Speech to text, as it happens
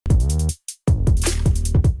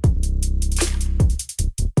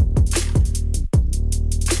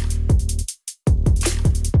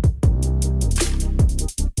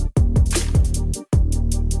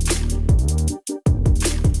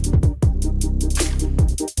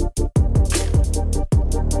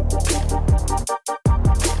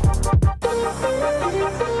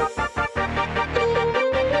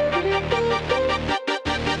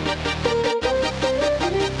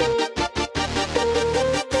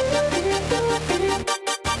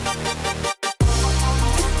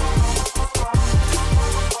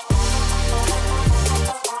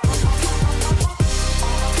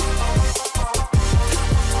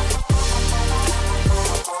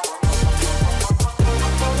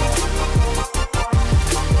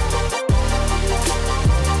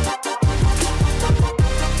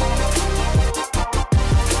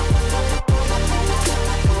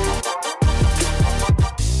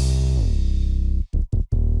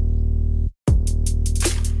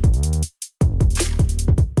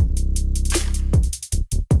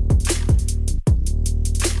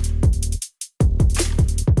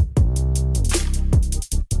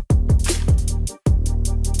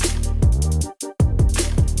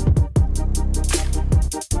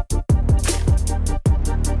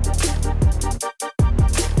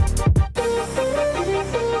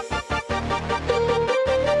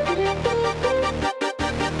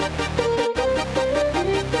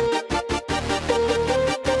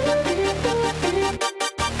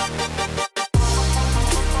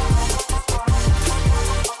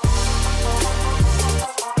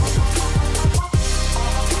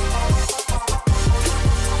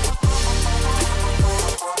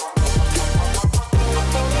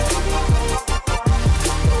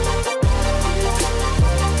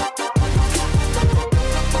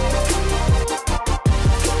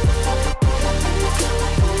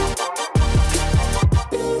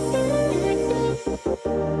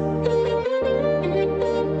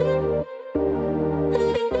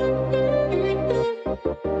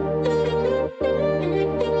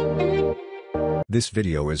This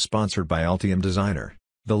video is sponsored by Altium Designer.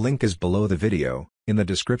 The link is below the video, in the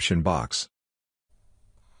description box.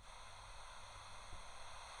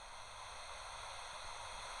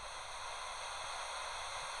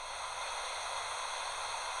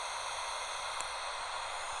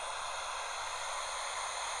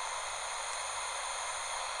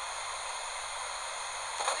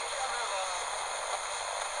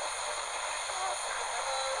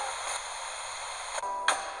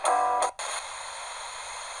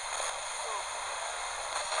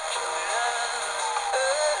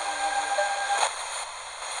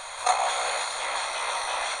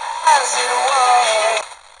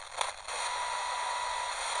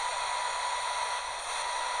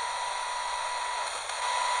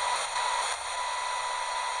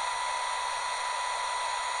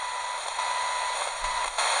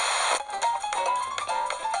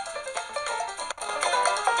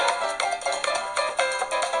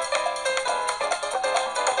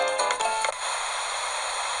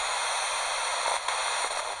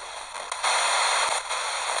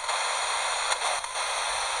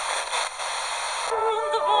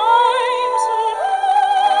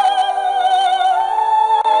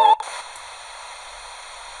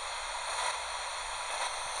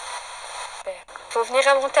 Faut venir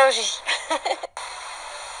à montage.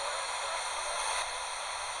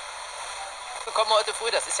 Kommen heute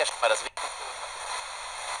früh, das ist ja schon mal das Wichtigste.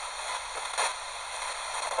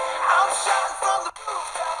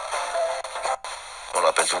 On le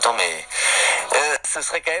rappelle tout le temps, mais ce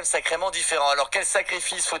serait quand même sacrément différent. Alors quel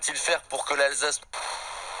sacrifice faut-il faire pour que l'Alsace...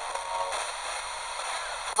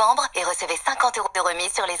 Novembre et recevez 50 € de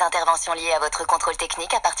remise sur les interventions liées à votre contrôle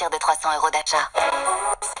technique à partir de 300 € d'achat.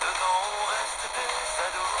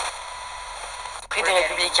 Prix des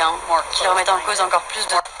Républicains, qui remettent en cause encore plus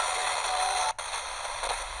de...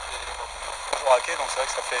 Bonjour hacké, donc c'est vrai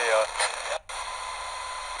que ça fait...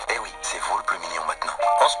 Eh oui, c'est vous le plus mignon maintenant.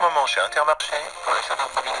 En ce moment, chez Intermarché, pour l'achat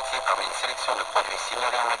d'un produit laitier parmi une sélection de produits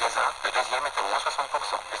signalés en magasin, le deuxième est à moins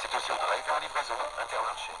 60%. Et c'est aussi au drive et en livraison.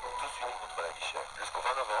 Intermarché, tous unis contre la vie chère. Jusqu'au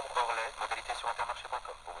 20 novembre, hors lait, modalité sur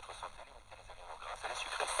intermarché.com. Pour votre santé, limitez les aliments gras et les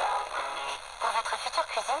sucrés. Pour votre future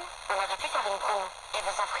cuisine, on aurait pu faire une promo et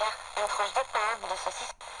vous offrir une tranche de pain, de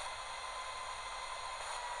saucisse.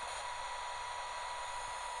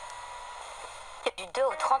 Du 2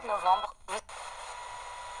 au 30 novembre,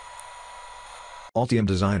 Altium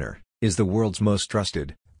Designer is the world's most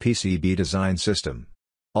trusted PCB design system.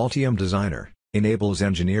 Altium Designer enables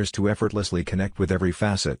engineers to effortlessly connect with every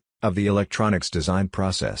facet of the electronics design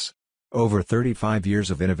process. Over 35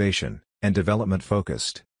 years of innovation and development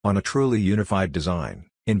focused on a truly unified design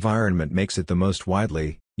environment makes it the most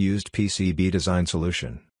widely used PCB design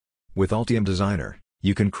solution. With Altium Designer,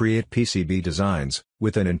 you can create PCB designs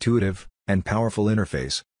with an intuitive and powerful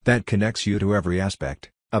interface that connects you to every aspect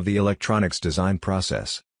of the electronics design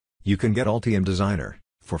process. You can get Altium Designer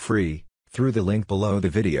for free through the link below the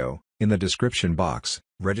video in the description box.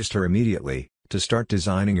 Register immediately to start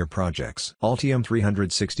designing your projects. Altium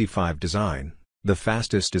 365 Design, the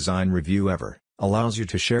fastest design review ever, allows you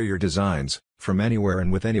to share your designs from anywhere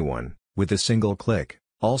and with anyone with a single click.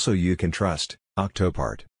 Also, you can trust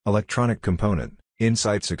Octopart Electronic Component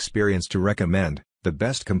Insights experience to recommend the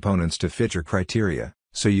best components to fit your criteria,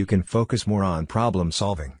 so you can focus more on problem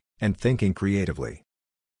solving and thinking creatively.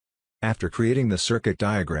 After creating the circuit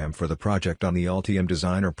diagram for the project on the Altium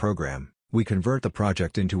Designer program, we convert the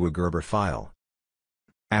project into a Gerber file.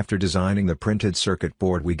 After designing the printed circuit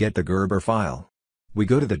board, we get the Gerber file. We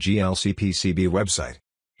go to the jlcpcb website.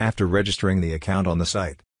 After registering the account on the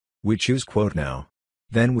site, we choose Quote Now.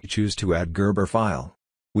 Then we choose to add Gerber file.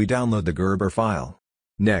 We download the Gerber file.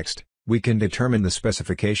 Next, we can determine the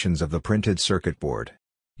specifications of the printed circuit board.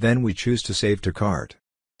 Then we choose to save to cart.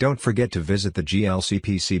 Don't forget to visit the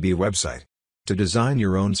jlcpcb website to design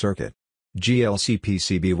your own circuit.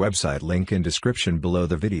 jlcpcb website link in description below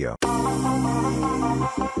the video.